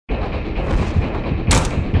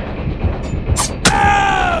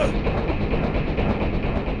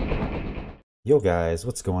Yo guys,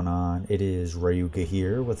 what's going on? It is Ryuga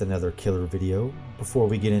here with another killer video. Before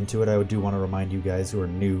we get into it, I do want to remind you guys who are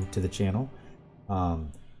new to the channel,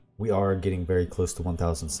 we are getting very close to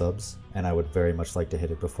 1,000 subs, and I would very much like to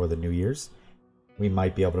hit it before the New Year's. We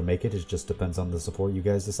might be able to make it, it just depends on the support you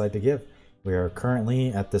guys decide to give. We are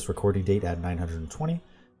currently at this recording date at 920,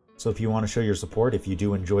 so if you want to show your support, if you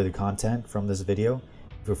do enjoy the content from this video,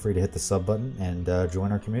 feel free to hit the sub button and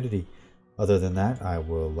join our community. Other than that, I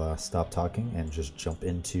will stop talking and just jump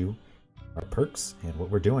into our perks and what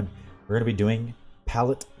we're doing. We're going to be doing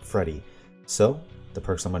PALLET Freddy. So, the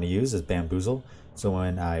perks I'm going to use is Bamboozle. So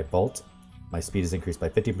when I vault, my speed is increased by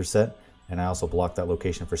 50%, and I also block that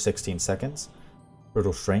location for 16 seconds.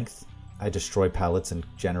 Brutal Strength, I destroy pallets and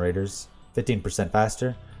generators 15%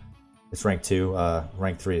 faster. It's rank 2,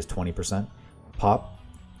 rank 3 is 20%. Pop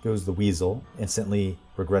goes the Weasel, instantly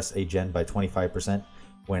regress a gen by 25%.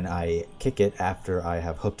 When I kick it after I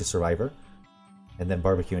have hooked a survivor. And then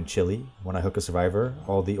Barbecue and Chili, when I hook a survivor,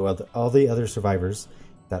 all the other survivors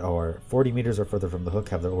that are 40 meters or further from the hook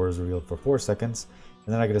have their auras revealed for 4 seconds,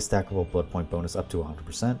 and then I get a stackable blood point bonus up to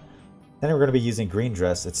 100%. Then we're going to be using Green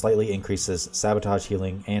Dress. It slightly increases sabotage,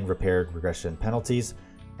 healing, and repair regression penalties,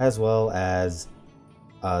 as well as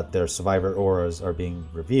their survivor auras are being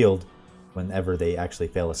revealed whenever they actually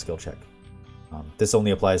fail a skill check. This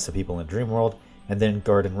only applies to people in Dream World. And then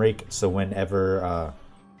Guard and Rake, so whenever,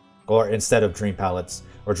 or instead of Dream Pallets,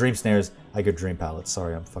 or Dream Snares, I get Dream Pallets.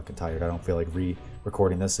 Sorry, I'm fucking tired. I don't feel like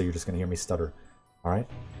re-recording this, so you're just going to hear me stutter. Alright,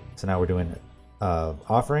 so now we're doing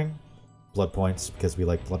Offering, Blood Points, because we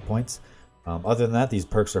like Blood Points. Other than that, these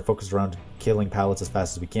perks are focused around killing pallets as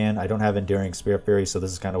fast as we can. I don't have Enduring Spirit Fury, so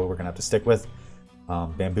this is kind of what we're going to have to stick with.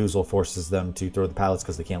 Bamboozle forces them to throw the pallets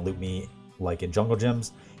because they can't loot me like in Jungle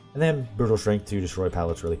Gyms. And then Brutal Strength to destroy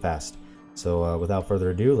pallets really fast. So without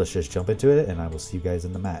further ado, let's just jump into it, and I will see you guys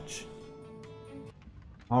in the match.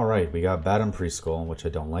 Alright, we got Batum Preschool, which I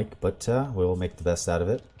don't like, but we'll make the best out of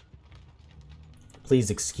it. Please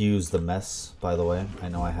excuse the mess, by the way. I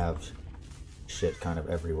know I have shit kind of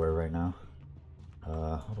everywhere right now.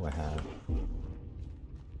 What do I have?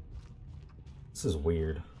 This is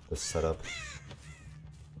weird, this setup.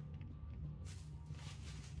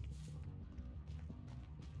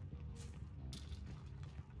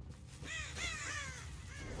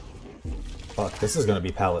 Fuck, this is gonna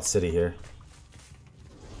be Pallet City here.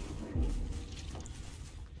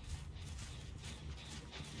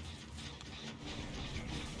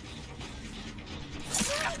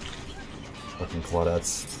 Fucking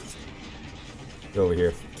Claudettes. Get over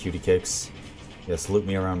here, cutie cakes. Yes, loot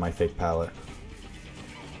me around my fake pallet.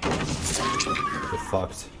 Get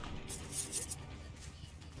fucked.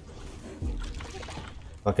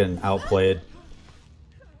 Fucking outplayed.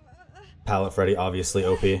 Pallet Freddy, obviously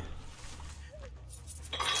OP.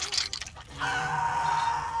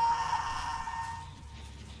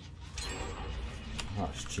 Oh,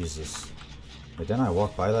 Jesus. Wait, didn't I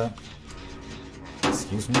walk by that?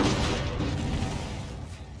 Excuse me?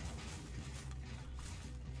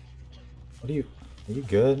 What are you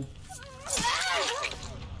good?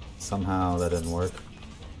 Somehow that didn't work.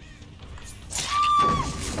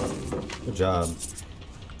 Good job.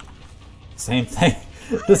 Same thing.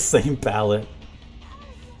 The same pallet.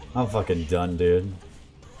 I'm fucking done, dude.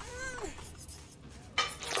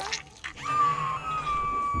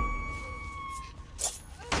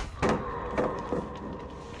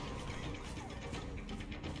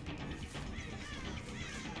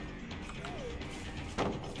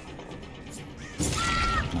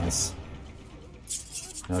 Nice.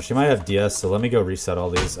 No, she might have DS, so let me go reset all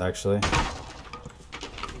these, actually.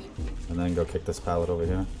 And then go kick this pallet over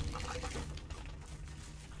here.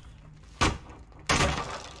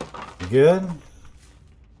 You good?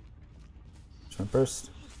 Shrimp burst?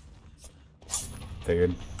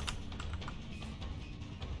 Figured.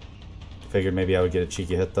 Figured maybe I would get a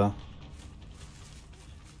cheeky hit, though.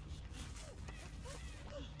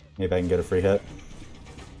 Maybe I can get a free hit.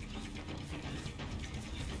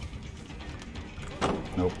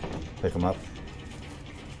 Nope. Pick him up.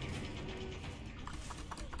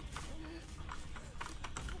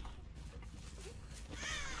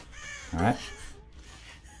 Alright.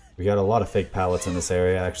 We got a lot of fake pallets in this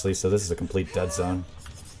area, actually, so this is a complete dead zone.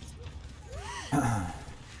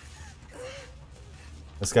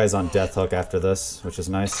 This guy's on death hook after this, which is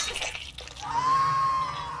nice.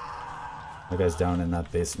 That guy's down in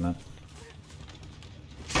that basement.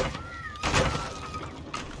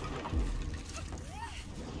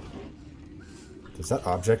 Is that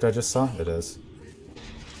object I just saw? It is.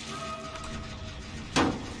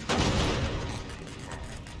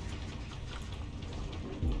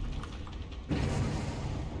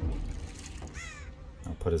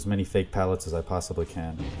 put as many fake pallets as I possibly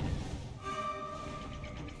can.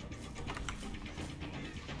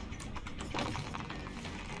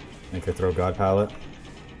 Make her throw God pallet.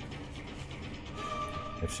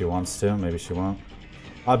 If she wants to, maybe she won't.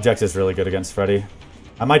 Object is really good against Freddy.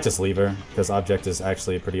 I might just leave her, because Object is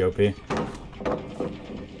actually pretty OP.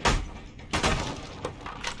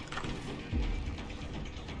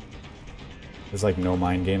 There's like no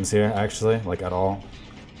mind games here, actually, like at all.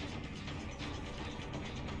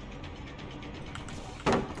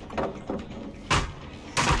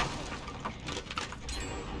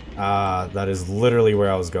 Ah, that is literally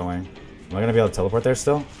where I was going. Am I gonna be able to teleport there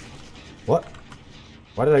still? What?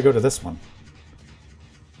 Why did I go to this one?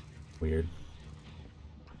 Weird.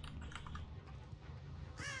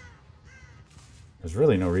 There's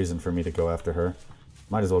really no reason for me to go after her.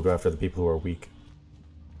 Might as well go after the people who are weak.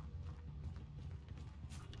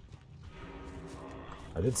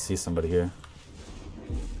 I did see somebody here.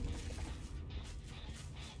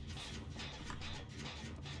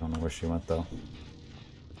 Don't know where she went though.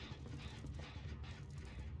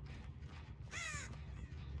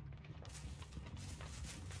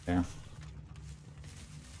 Yeah.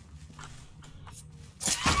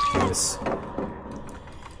 Nice.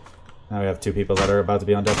 Now we have two people that are about to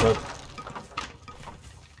be on death row.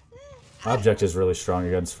 Object is really strong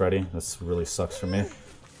against Freddy. This really sucks for me.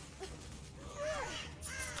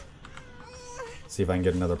 See if I can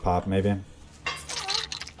get another pop, maybe.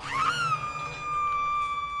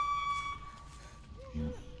 Yeah.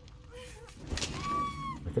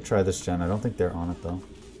 I could try this gen. I don't think they're on it, though.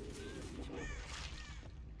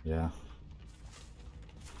 Yeah.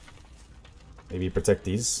 Maybe protect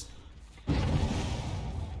these.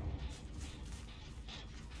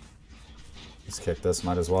 Let's kick this,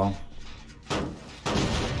 might as well.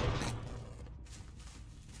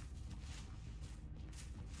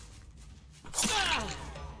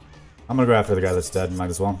 I'm gonna go after the guy that's dead, might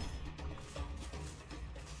as well.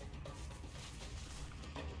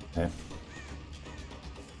 Okay.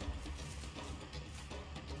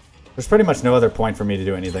 There's pretty much no other point for me to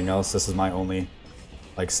do anything else. This is my only,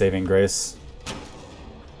 like, saving grace.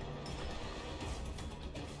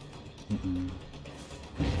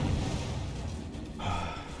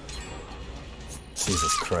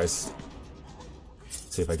 Jesus Christ.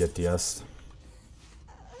 Let's see if I get DS'd.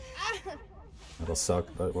 That'll suck,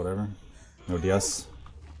 but whatever. No DS.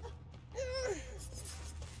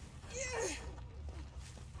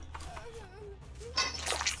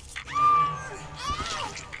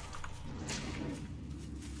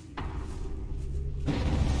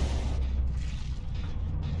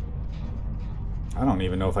 I don't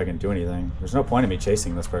even know if I can do anything. There's no point in me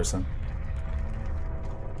chasing this person.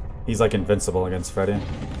 He's like invincible against Freddy.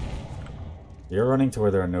 You're running to where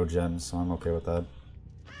there are no gems, so I'm okay with that.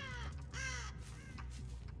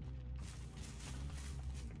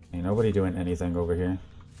 Ain't nobody doing anything over here.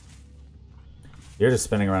 You're just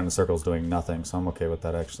spinning around in circles doing nothing, so I'm okay with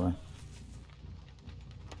that actually.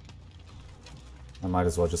 I might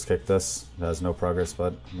as well just kick this. It has no progress,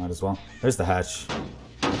 but might as well. There's the hatch.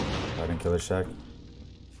 Hiding Killer Shack.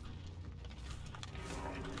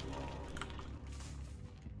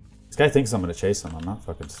 This guy thinks I'm gonna chase him. I'm not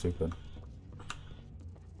fucking stupid.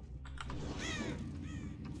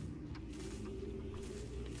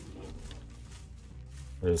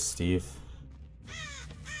 There's Steve.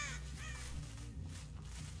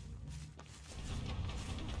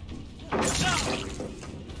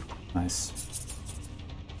 Nice.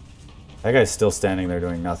 That guy's still standing there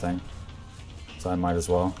doing nothing. So I might as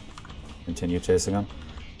well continue chasing him.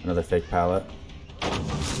 Another fake pallet.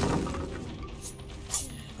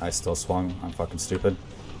 I still swung. I'm fucking stupid.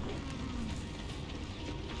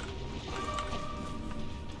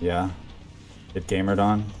 Yeah. Get gamered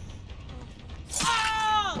on.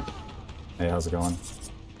 Hey, how's it going?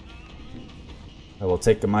 I will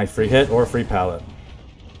take my free hit or free pallet.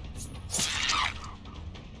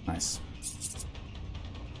 Nice.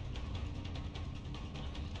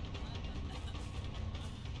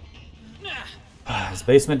 Is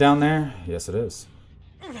basement down there? Yes, it is.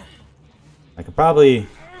 I could probably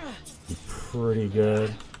be pretty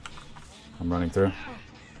good. I'm running through.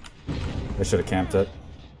 I should have camped it.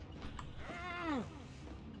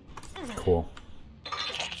 Cool.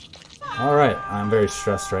 Alright, I'm very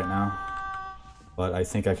stressed right now. But I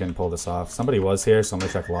think I can pull this off. Somebody was here, so I'm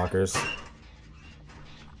gonna check lockers.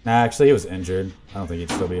 Nah, actually he was injured. I don't think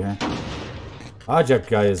he'd still be here. Object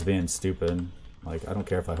guy is being stupid. Like, I don't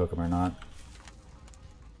care if I hook him or not.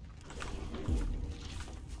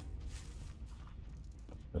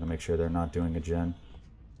 Gotta make sure they're not doing a gen.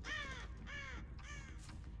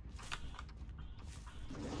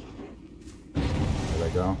 Where'd I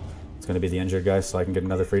we go. It's gonna be the injured guy so I can get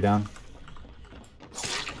another free down.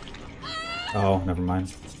 Oh, never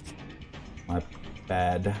mind. My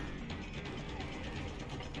bad.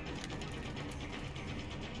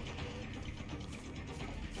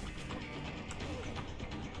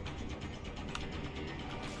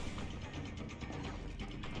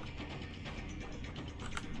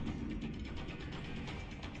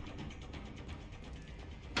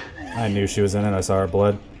 I knew she was in it. I saw her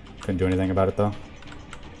blood. Couldn't do anything about it though.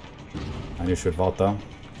 I knew she would vault though.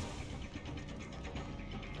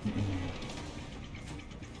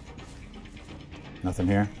 Nothing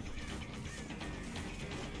here.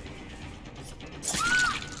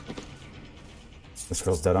 This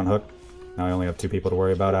girl's dead on hook. Now I only have 2 people to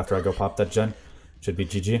worry about after I go pop that gen. Should be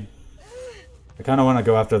GG. I kind of want to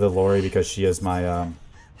go after the Lori because she is my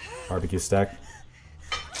barbecue stack.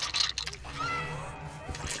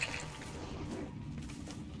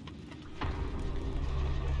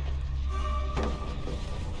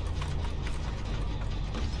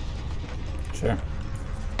 Sure.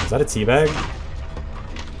 Is that a teabag?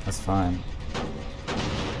 That's fine.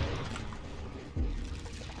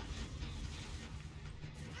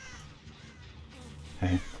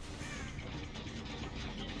 Hey.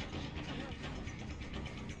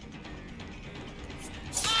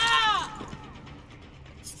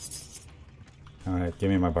 Alright, give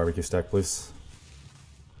me my barbecue stack, please.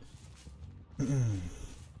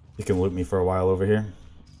 You can loot me for a while over here.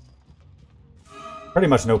 Pretty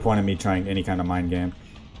much no point in me trying any kind of mind game.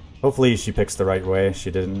 Hopefully she picks the right way. She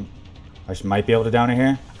didn't. I might be able to down her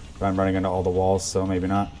here, but I'm running into all the walls, so maybe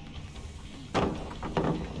not.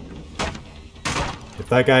 If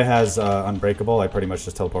that guy has Unbreakable, I pretty much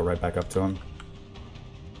just teleport right back up to him.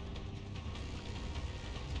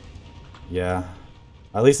 Yeah.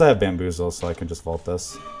 At least I have Bamboozle, so I can just vault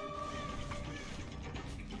this.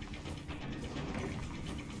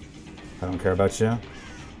 I don't care about you.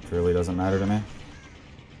 It really doesn't matter to me.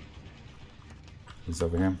 He's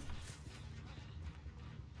over here.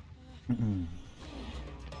 You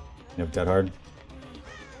have Dead Hard.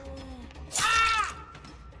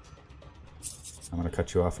 I'm gonna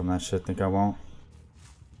cut you off from that shit. Think I won't?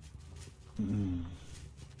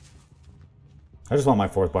 I just want my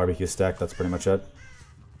 4th barbecue stack. That's pretty much it.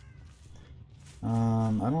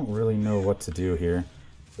 I don't really know what to do here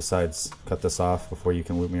besides cut this off before you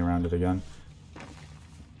can loop me around it again.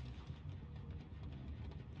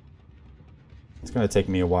 It's gonna take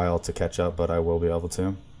me a while to catch up, but I will be able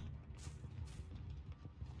to.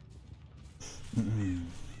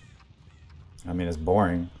 I mean, it's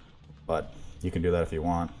boring, but you can do that if you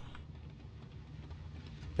want.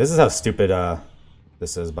 This is how stupid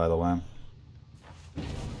this is, by the way.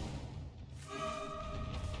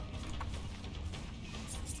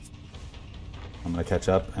 I'm gonna catch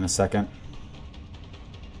up in a second.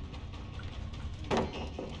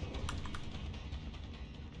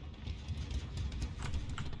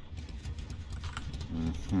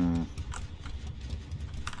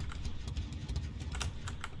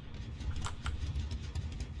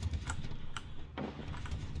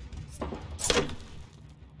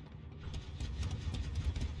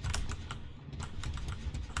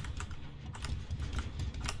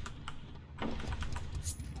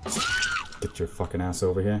 Get your fucking ass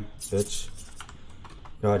over here, bitch.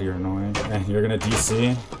 God, you're annoying. And you're gonna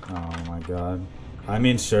DC? Oh my god. I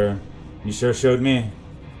mean, sure. You sure showed me.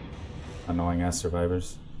 Annoying ass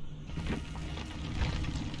survivors.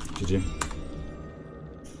 GG.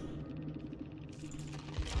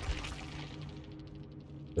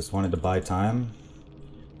 Just wanted to buy time.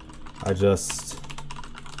 I just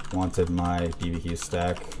wanted my BBQ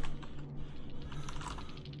stack.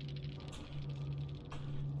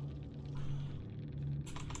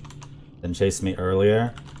 Then chase me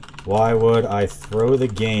earlier. Why would I throw the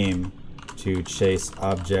game to chase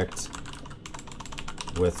object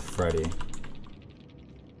with Freddy?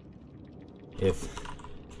 If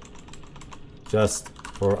just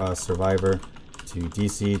for a survivor to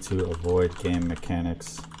DC to avoid game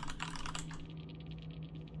mechanics.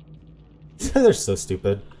 They're so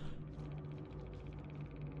stupid.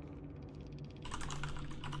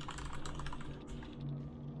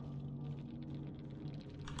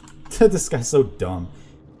 This guy's so dumb.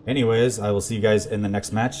 Anyways, I will see you guys in the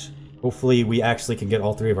next match. Hopefully we actually can get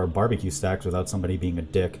all 3 of our barbecue stacks without somebody being a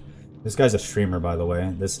dick. This guy's a streamer, by the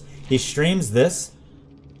way. He streams this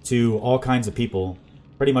to all kinds of people,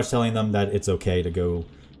 pretty much telling them that it's okay to go,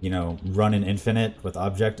 you know, run an infinite with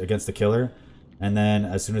object against the killer, and then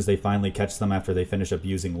as soon as they finally catch them after they finish up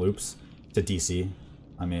using loops, to DC.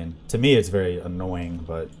 I mean, to me it's very annoying,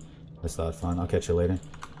 but I just thought fun. I'll catch you later.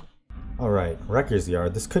 Alright, Wrecker's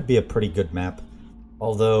Yard. This could be a pretty good map.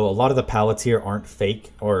 Although a lot of the pallets here aren't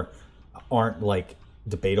fake or aren't like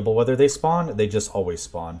debatable whether they spawn, they just always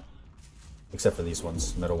spawn. Except for these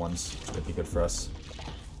ones, middle ones. Could be good for us.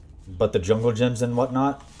 But the jungle gems and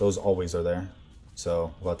whatnot, those always are there.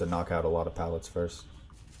 So we'll have to knock out a lot of pallets first.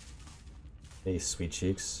 Hey, sweet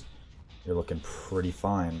cheeks. You're looking pretty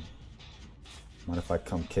fine. Mind if I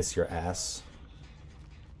come kiss your ass?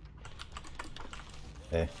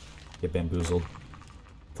 Hey, get bamboozled.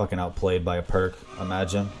 Fucking outplayed by a perk,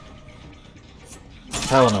 imagine.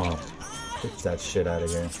 Hell no. Get that shit out of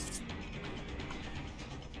here.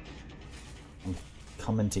 I'm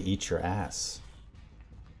coming to eat your ass.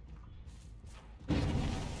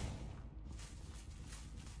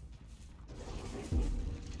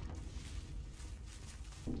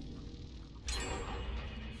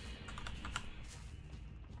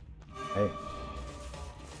 Hey.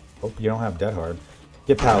 Hope you don't have Dead Hard.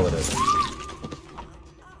 Get palleted.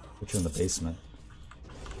 Put you in the basement.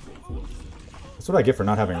 That's what I get for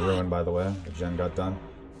not having Ruin, by the way. The gen got done.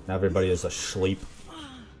 Now everybody is asleep.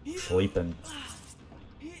 Sleeping.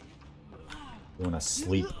 Doing a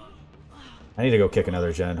sleep. I need to go kick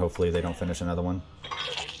another gen. Hopefully they don't finish another one.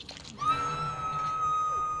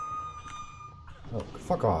 Oh,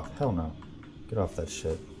 fuck off. Hell no. Get off that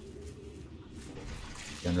shit.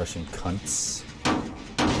 Gen rushing cunts.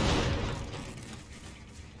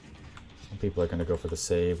 Some people are gonna go for the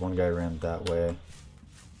save. One guy ran that way.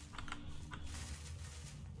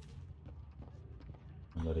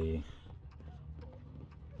 Somebody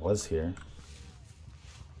was here.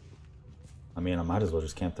 I mean, I might as well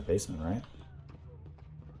just camp the basement, right?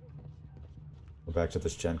 Go back to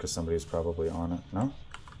this gen because somebody's probably on it. No?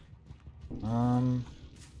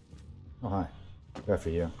 Oh, hi. Good for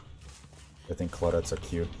you. I think Claudettes are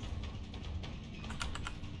cute.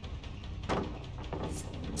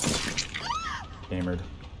 Gamered.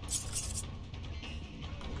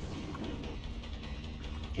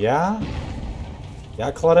 Yeah?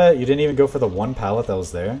 Yeah, Claudette, you didn't even go for the one pallet that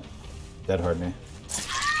was there? Dead hard me.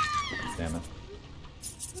 Damn it.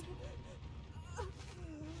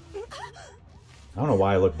 I don't know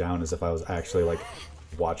why I looked down as if I was actually, like,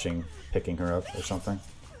 watching, picking her up or something.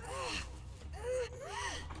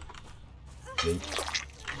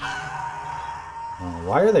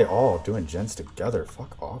 Why are they all doing gens together?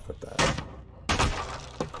 Fuck off with that.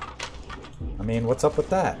 I mean, what's up with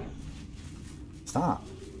that? Stop.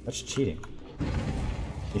 That's cheating.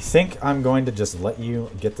 You think I'm going to just let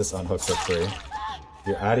you get this unhooked for free?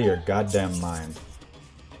 You're out of your goddamn mind.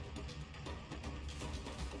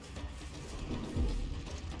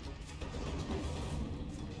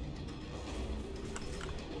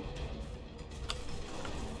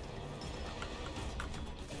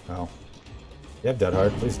 Oh. You have Dead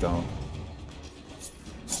Hard? Please don't.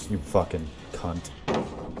 You fucking cunt.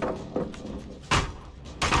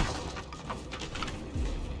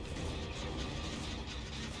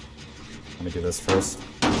 Let me do this first.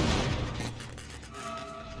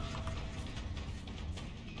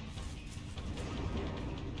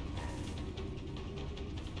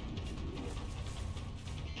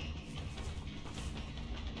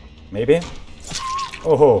 Maybe?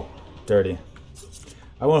 Oh, dirty.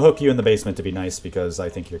 I won't hook you in the basement to be nice because I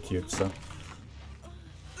think you're cute, so.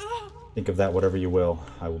 Think of that whatever you will.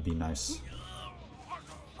 I will be nice.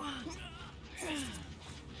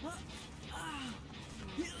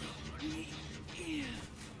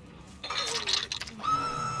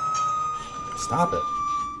 Stop it.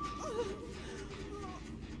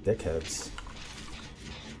 Dickheads.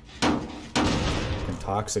 Fucking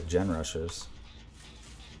toxic gen rushers.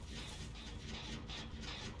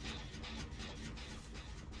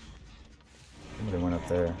 Somebody went up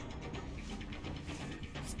there.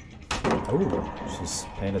 Oh, she's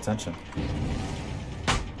paying attention.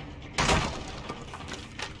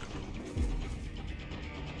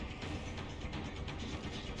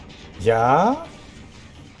 Yeah?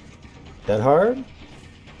 Dead hard?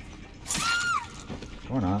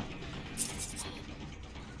 Or not.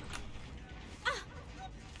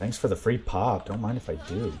 Thanks for the free pop. Don't mind if I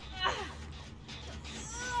do.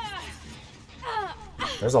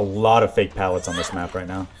 There's a lot of fake pallets on this map right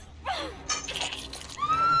now.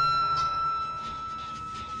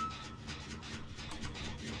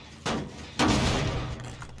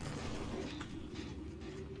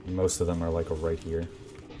 Most of them are like right here.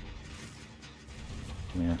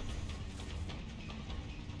 Yeah.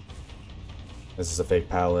 This is a fake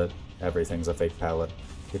pallet. Everything's a fake pallet.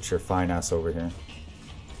 Get your fine ass over here.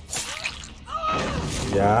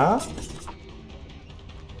 Yeah?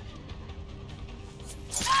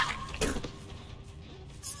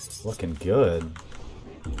 Looking good.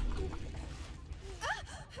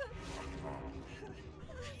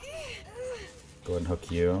 Go ahead and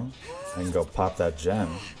hook you. I can go pop that gem.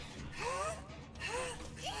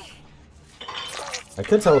 I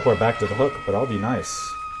could teleport back to the hook, but I'll be nice.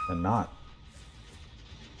 And not.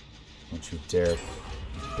 Don't you dare,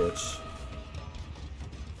 bitch.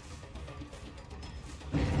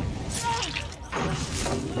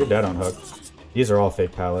 You're dead on hook. These are all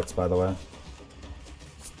fake pallets, by the way.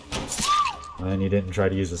 And you didn't try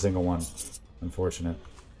to use a single one. Unfortunate.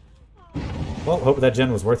 Well, hope that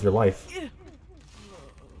gen was worth your life.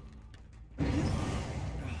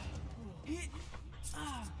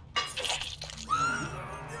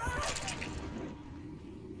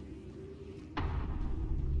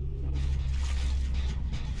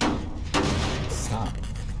 Stop.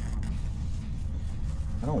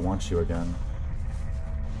 I don't want you again.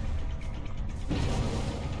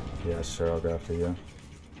 Yeah, sure, I'll go after you.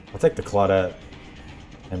 I'll take the Claudette,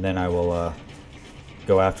 and then I will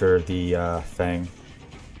go after the Fang.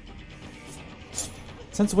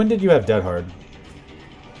 Since when did you have Dead Hard?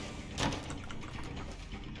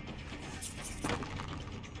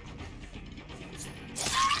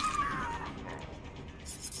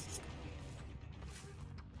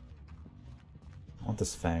 I want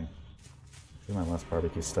this Fang. Do my last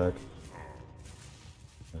barbecue stack.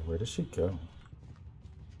 Where does she go?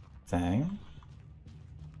 Fang?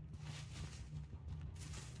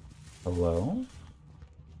 Hello?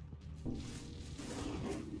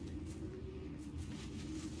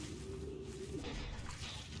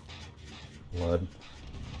 Blood.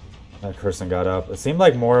 That person got up. It seemed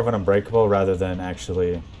like more of an unbreakable rather than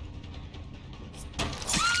actually...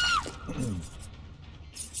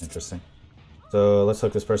 Interesting. So let's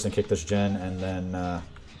hook this person, kick this gen, and then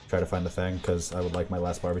try to find the Fang, because I would like my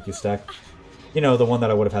last barbecue stack. You know, the one that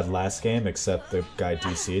I would have had last game, except the guy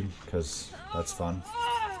DC'd, because that's fun.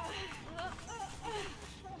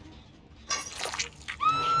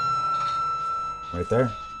 Right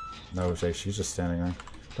there. No, she's just standing there.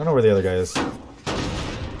 Don't know where the other guy is.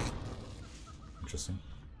 Interesting.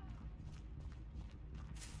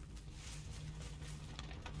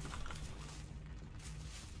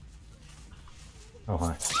 Oh,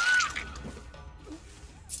 hi.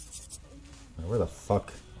 Where the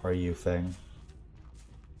fuck are you, Fang?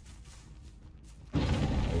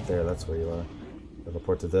 Right there, that's where you are.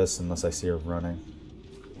 Teleport to this unless I see her running.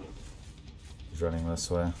 She's running this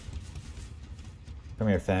way. Come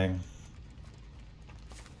here, Fang.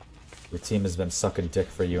 Your team has been sucking dick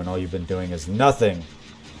for you, and all you've been doing is nothing!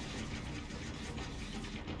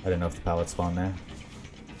 I didn't know if the pallet spawned there.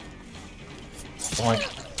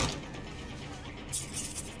 Boink.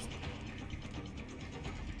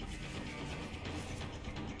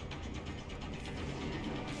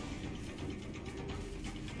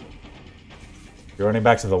 You're running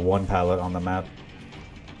back to the one pallet on the map.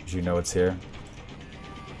 You know it's here.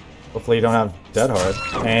 Hopefully you don't have Dead Hard.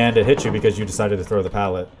 And it hit you because you decided to throw the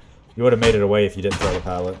pallet. You would have made it away if you didn't throw the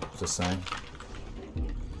pallet. Just saying.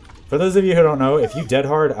 For those of you who don't know, if you Dead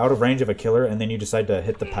Hard out of range of a killer and then you decide to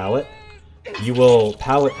hit the pallet, you will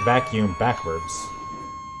pallet vacuum backwards.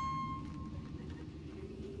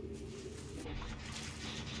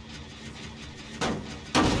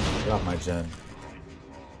 Got my gen.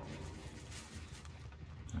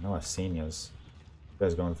 I know I've seen yous. You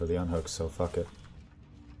guys going for the unhook, so fuck it.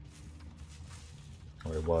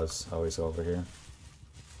 Or it was. I always go over here.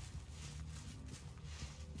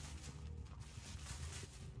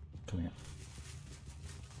 Come here.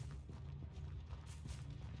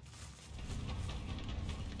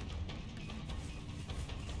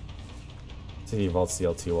 See if he vaults the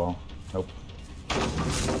LT wall. Nope.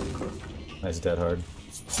 Nice Dead Hard.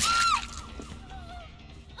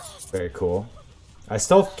 Very cool. I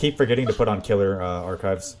still keep forgetting to put on killer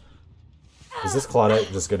archives. Is this Claudette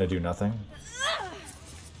just gonna do nothing?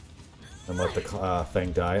 And let the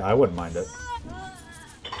Fang die? I wouldn't mind it.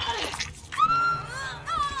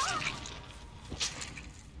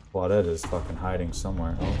 Claudette is fucking hiding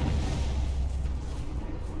somewhere. Oh.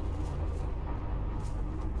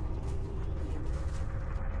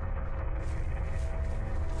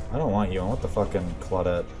 I don't want you. I want the fucking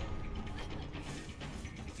Claudette.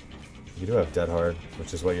 You do have Dead Hard,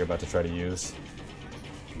 which is what you're about to try to use.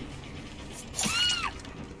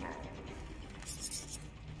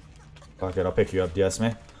 Fuck it, I'll pick you up, yes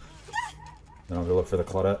me. Then I'll go look for the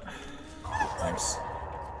Claudette. Thanks.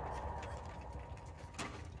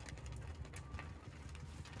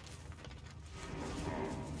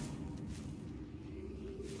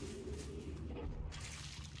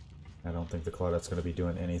 I don't think the Claudette's going to be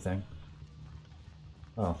doing anything.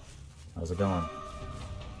 Oh, how's it going?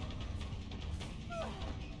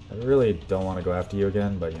 I really don't want to go after you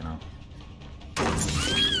again, but you know.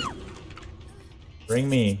 Bring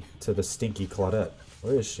me to the stinky Claudette.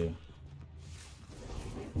 Where is she?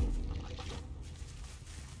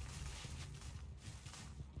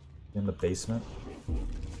 In the basement?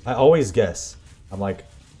 I always guess. I'm like,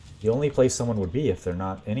 the only place someone would be if they're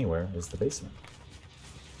not anywhere is the basement.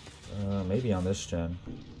 Maybe on this gen.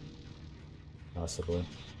 Possibly.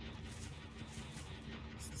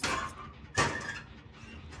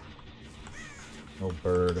 No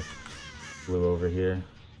bird flew over here.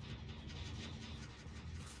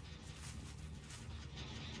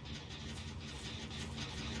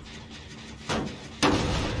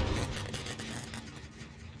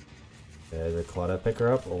 Okay, did Claudette pick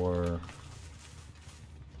her up, or...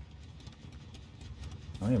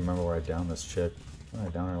 I don't even remember where I downed this chick. I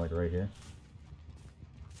downed her like right here.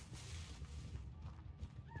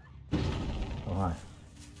 Oh, hi.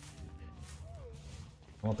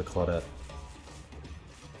 I want the Claudette.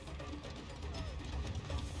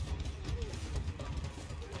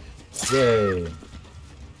 Yay!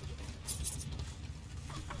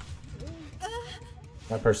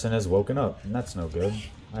 That person has woken up, and that's no good.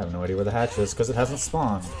 I have no idea where the hatch is, because it hasn't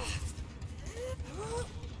spawned.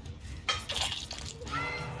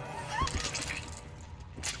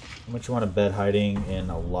 How much you want a bed hiding in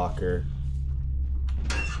a locker?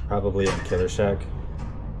 Probably in Killer Shack.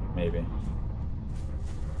 Maybe.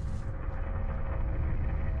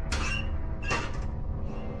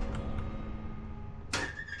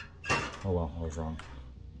 Oh well, I was wrong.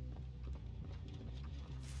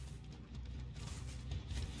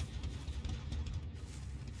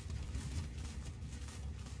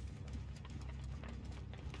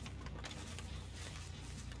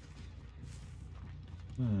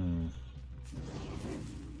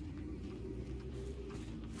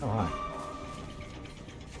 Oh, hi.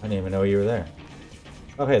 I didn't even know you were there.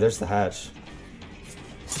 Oh, hey, there's the hatch.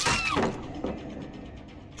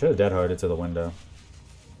 Should have dead harded to the window.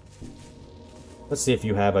 Let's see if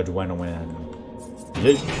you have a Dwayne.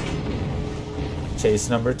 Yeet. Chase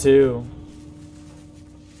number 2.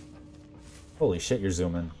 Holy shit, you're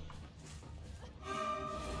zooming.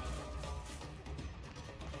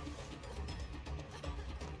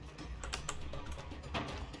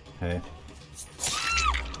 Hey.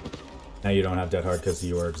 Now you don't have dead hard because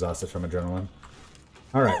you were exhausted from adrenaline.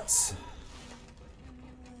 Alright.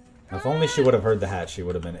 If only she would have heard the hatch, she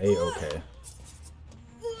would have been A-okay.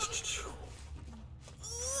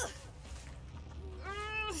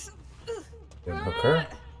 Good hook her.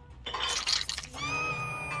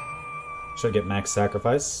 Should get max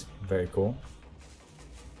sacrifice. Very cool.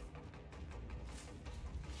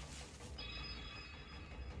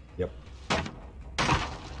 Yep.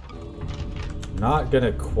 Not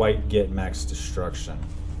gonna quite get max destruction.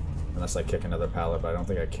 Unless I kick another pallet, but I don't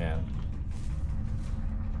think I can.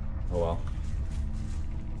 Oh well.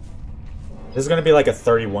 This is gonna be like a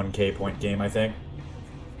 31k point game, I think.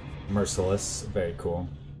 Merciless. Very cool.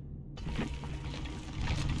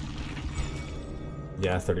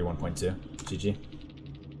 Yeah, 31.2. GG.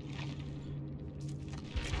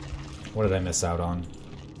 What did I miss out on?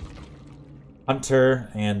 Hunter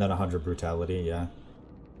and then 100 brutality, yeah.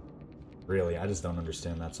 Really, I just don't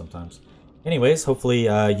understand that sometimes. Anyways, hopefully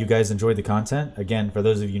you guys enjoyed the content. Again, for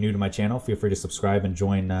those of you new to my channel, feel free to subscribe and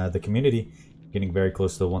join the community. Getting very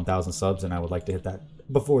close to 1,000 subs, and I would like to hit that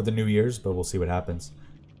before the New Year's, but we'll see what happens.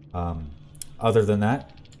 Other than that,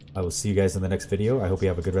 I will see you guys in the next video. I hope you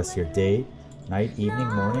have a good rest of your day, night, evening,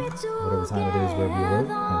 morning, whatever time it is, wherever you live,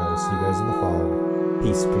 and I will see you guys in the following.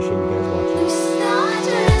 Peace. Appreciate you guys watching.